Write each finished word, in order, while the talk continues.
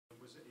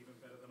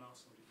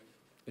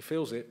It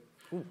feels it.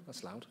 Ooh,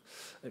 that's loud.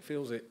 It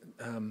feels it.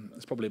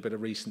 There's probably a bit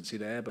of recency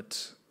there,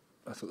 but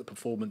I thought the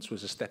performance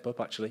was a step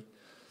up, actually.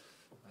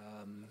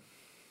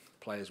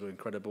 Players were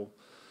incredible.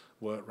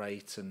 Work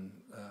rate and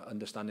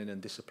understanding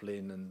and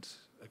discipline and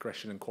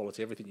aggression and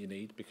quality, everything you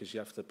need, because you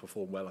have to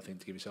perform well, I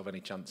think, to give yourself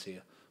any chance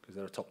here, because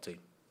they're a top team.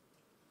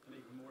 And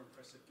even more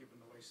impressive given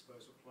the way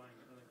Spurs were playing,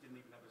 and they didn't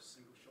even have a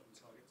single shot on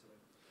target today.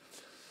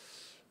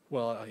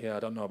 Well, yeah, I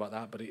don't know about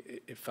that, but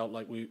it felt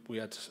like we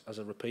had, as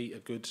a repeat, a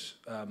good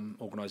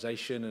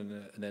organisation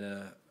and then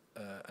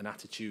an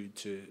attitude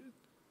to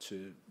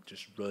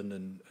just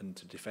run and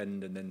to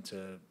defend, and then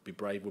to be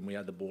brave when we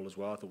had the ball as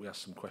well. I thought we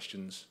asked some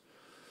questions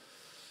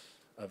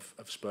of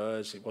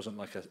Spurs. It wasn't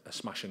like a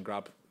smash and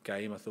grab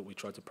game. I thought we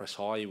tried to press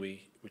high.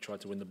 We tried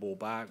to win the ball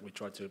back. We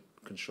tried to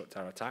construct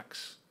our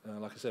attacks.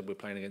 Like I said, we're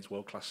playing against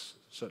world class.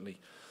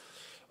 Certainly,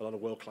 a lot of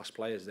world class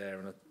players there,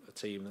 and a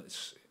team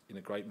that's in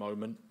a great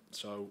moment.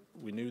 So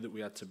we knew that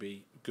we had to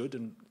be good,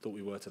 and thought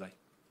we were today.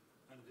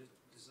 And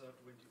a deserved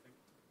win, do you think?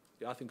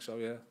 Yeah, I think so.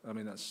 Yeah, I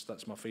mean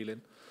that's my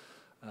feeling.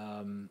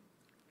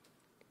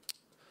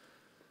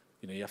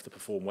 You know, you have to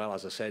perform well,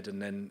 as I said, and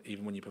then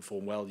even when you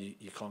perform well,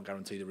 you can't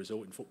guarantee the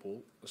result in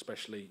football.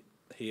 Especially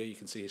here, you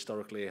can see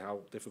historically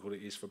how difficult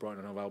it is for Brighton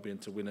and Hove Albion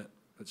to win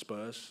at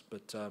Spurs.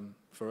 But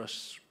for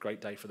us,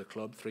 great day for the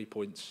club. 3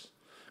 points,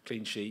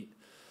 clean sheet,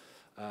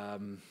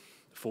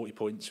 40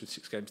 points with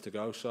 6 games to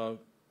go. So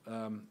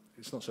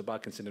it's not so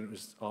bad considering it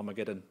was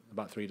Armageddon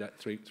about three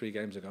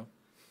games ago.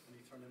 And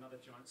you've thrown another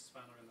giant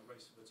spanner in the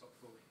race for the top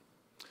 4.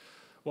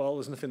 Well,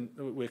 there's nothing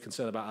we're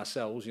concerned about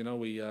ourselves. You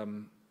know,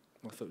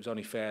 I thought it was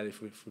only fair if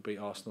we beat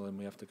Arsenal and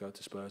we have to go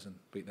to Spurs and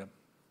beat them.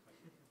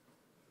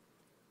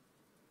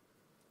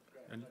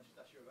 And I just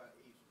ask you about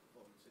Eve's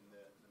performance in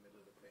the middle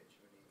of the pitch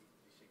when he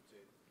seemed to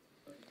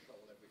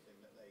control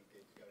everything that they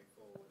did going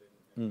forward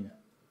and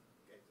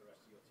gave the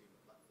rest of your team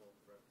a platform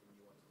for everything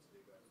you wanted to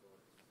do going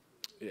forward.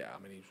 Yeah, I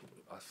mean,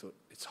 I thought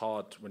it's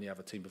hard when you have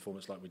a team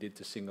performance like we did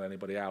to single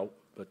anybody out,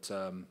 but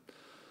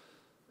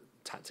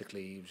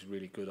tactically he was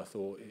really good. I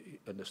thought he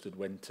understood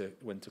when to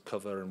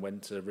cover and when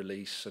to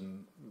release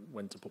and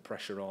when to put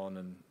pressure on,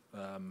 and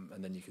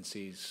then you can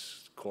see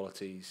his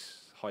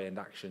qualities, high-end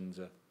actions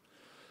at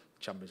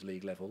Champions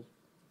League level.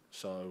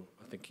 So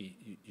I think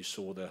you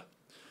saw the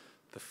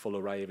full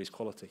array of his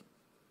quality. Did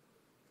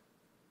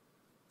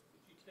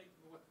you take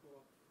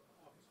Moepo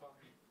off his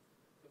time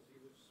because he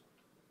was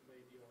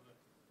maybe on a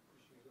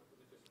pushing it up with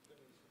the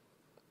discipline?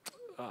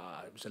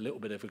 It was a little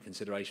bit of a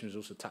consideration. It was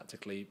also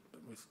tactically,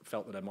 we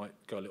felt that I might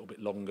go a little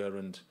bit longer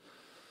and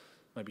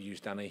maybe use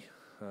Danny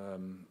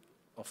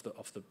off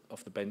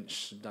the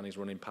bench. Danny's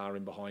running,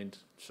 powering behind.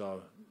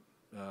 So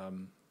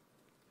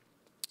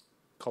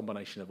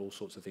combination of all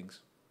sorts of things.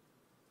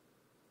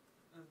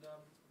 And the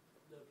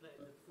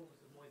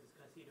performance of Moises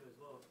Caicedo as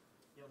well,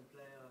 young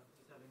player,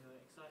 he's having an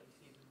exciting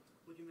season.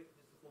 What do you make of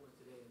his performance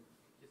today, and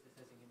just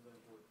assessing him going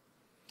forward?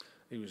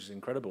 He was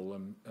incredible.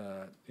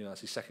 You know,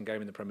 it's his second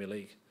game in the Premier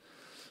League.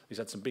 He's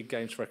had some big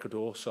games for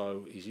Ecuador,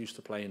 so he's used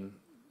to playing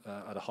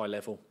at a high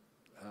level.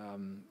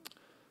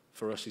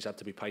 For us, he's had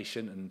to be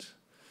patient, and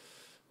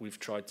we've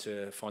tried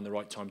to find the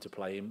right time to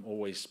play him,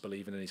 always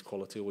believing in his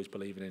quality, always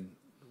believing in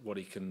what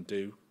he can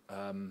do.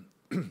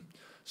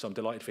 So I'm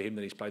delighted for him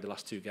that he's played the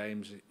last 2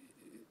 games.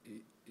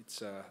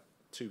 It's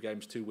 2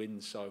 games, 2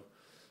 wins, so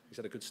he's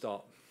had a good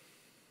start.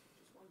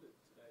 Just wondered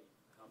today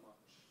how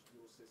much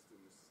your system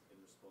was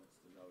in response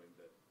to knowing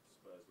that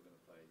Spurs were going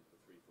to play the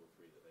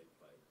 3-4-3 that they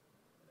play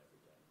in every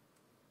game.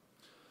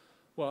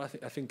 Well,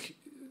 I think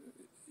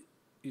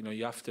you know,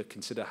 you have to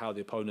consider how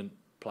the opponent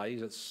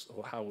plays,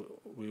 or how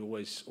we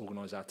always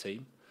organise our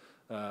team.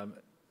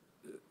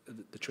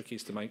 The trick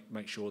is to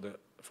make sure that,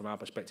 from our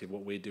perspective,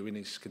 what we're doing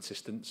is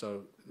consistent,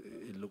 so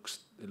it looks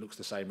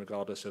the same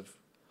regardless of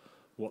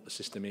what the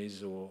system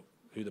is or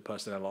who the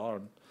personnel are.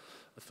 And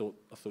I thought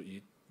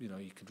you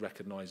could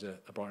recognise a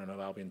Brighton and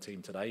Hove Albion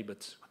team today,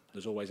 but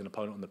there's always an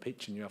opponent on the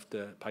pitch, and you have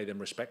to pay them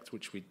respect,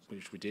 which we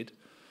did,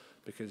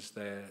 because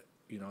they're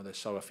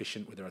so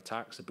efficient with their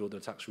attacks. They build their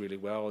attacks really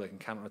well. They can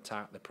counter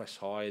attack. They press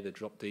high. They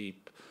drop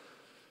deep.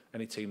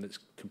 Any team that's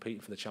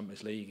competing for the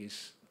Champions League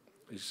is,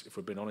 if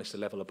we're being honest, a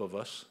level above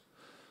us.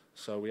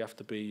 So we have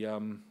to be,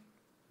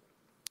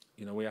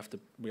 we have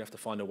to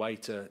find a way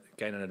to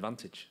gain an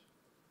advantage.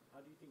 How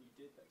do you think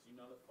you did that? Because you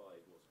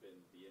nullified what's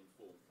been the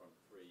informed front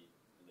 3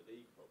 in the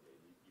league, probably.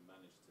 You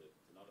managed to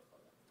nullify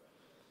that.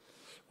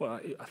 Well,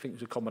 I think it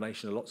was a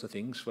combination of lots of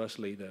things.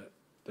 Firstly,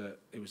 that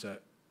it was a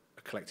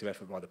collective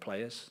effort by the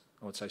players.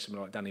 I would say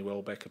something like Danny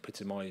Welbeck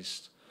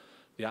epitomised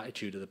the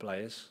attitude of the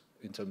players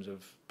in terms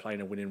of playing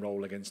a winning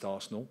role against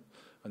Arsenal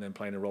and then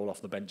playing a role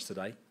off the bench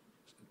today.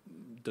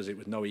 Does it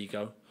with no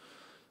ego,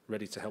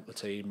 ready to help the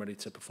team, ready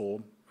to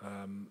perform.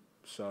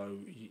 So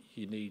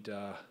you need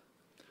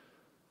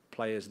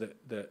players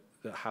that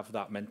have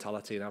that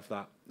mentality and have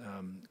that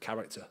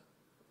character,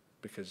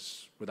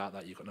 because without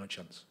that you've got no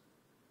chance.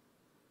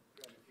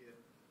 Graham, if you're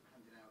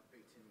handing out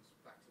beatings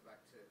back-to-back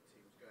to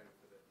teams going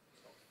for the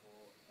top 4,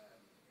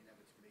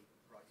 inevitably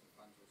Brighton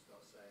fans will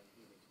start saying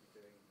you need to be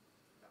doing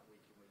that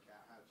week in, week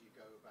out. How do you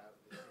go about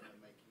this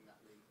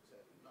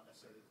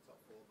necessarily the top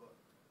 4, but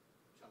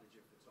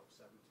challenging for top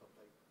 7, top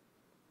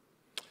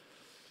 8?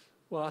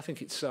 Well, I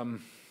think it's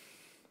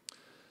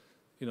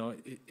you know,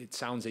 it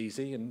sounds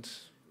easy, and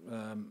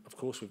of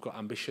course we've got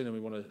ambition and we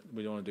want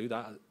to do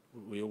that.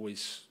 We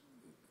always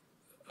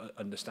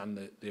understand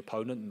the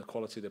opponent and the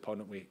quality of the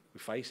opponent we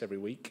face every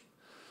week.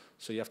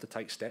 So you have to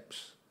take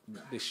steps.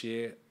 This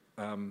year,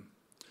 you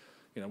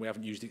know, we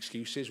haven't used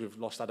excuses. We've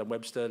lost Adam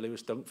Webster,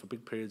 Lewis Dunk for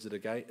big periods of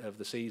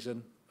the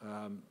season.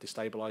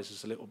 Destabilised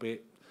us a little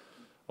bit.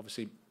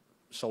 Obviously,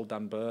 sold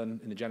Dan Burn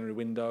in the January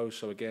window.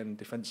 So again,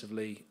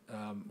 defensively,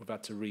 we've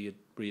had to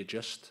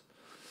readjust.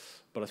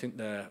 But I think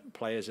the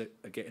players are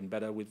getting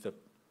better with the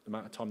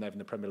amount of time they have in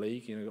the Premier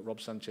League. You know, you've got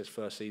Rob Sanchez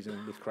first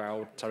season with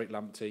Crowd, Tariq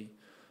Lamptey,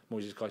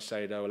 Moises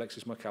Caicedo,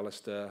 Alexis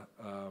McAllister,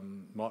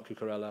 Mark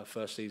Cucurella,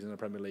 first season in the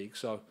Premier League.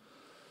 So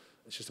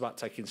it's just about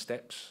taking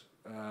steps.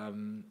 I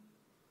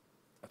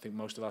think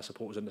most of our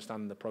supporters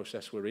understand the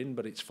process we're in,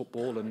 but it's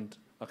football, and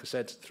like I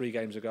said, 3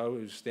 games ago,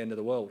 it was the end of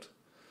the world.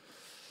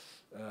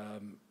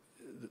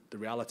 The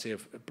reality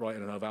of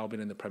Brighton and Hove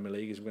Albion in the Premier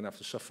League is we're going to have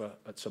to suffer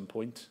at some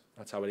point.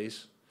 That's how it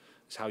is.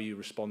 It's how you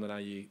respond and how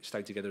you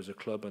stay together as a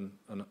club, and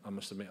I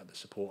must admit the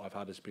support I've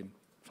had has been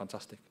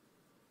fantastic.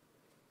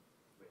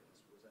 Was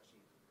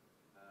actually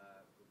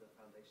the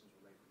foundations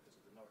were laid because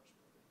of the Norwich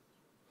problem?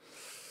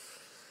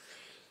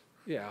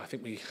 Yeah, I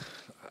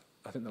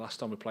think the last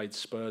time we played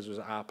Spurs was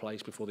at our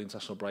place before the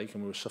international break,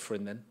 and we were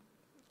suffering then,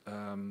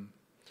 and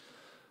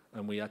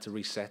we had to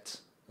reset,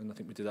 and I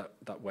think we did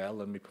that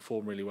well, and we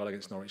performed really well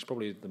against Norwich. It's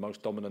probably the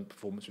most dominant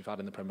performance we've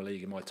had in the Premier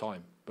League in my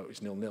time, but it's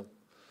 0-0.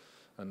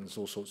 And there's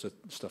all sorts of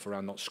stuff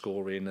around not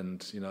scoring,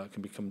 and you know, it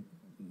can become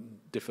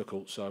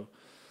difficult. So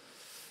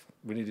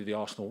we needed the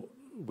Arsenal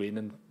win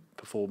and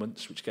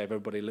performance, which gave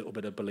everybody a little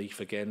bit of belief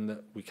again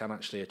that we can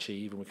actually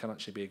achieve and we can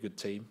actually be a good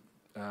team.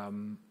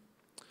 And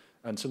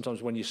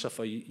sometimes when you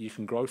suffer, you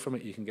can grow from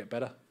it. You can get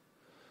better.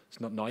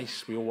 It's not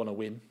nice. We all want to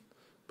win,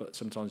 but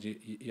sometimes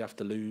you have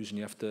to lose and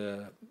you have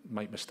to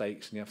make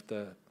mistakes and you have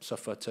to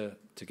suffer to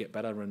get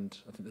better. And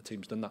I think the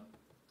team's done that.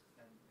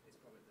 It's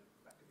probably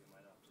the back of your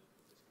mind after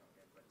this kind of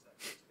game, but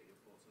just get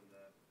your thoughts on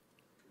the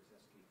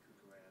Kulusevski,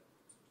 Cucurella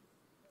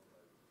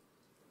elbow.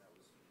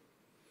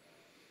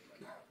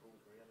 And that was called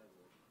for yellow,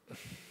 or?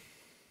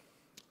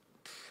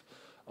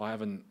 I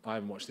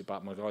haven't watched it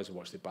back. My guys have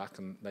watched it back,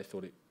 and they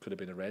thought it could have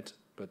been a red,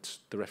 but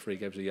the referee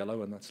gave us a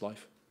yellow, and that's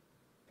life.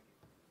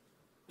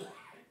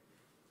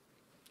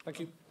 Thank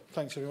you.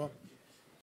 Thanks, everyone.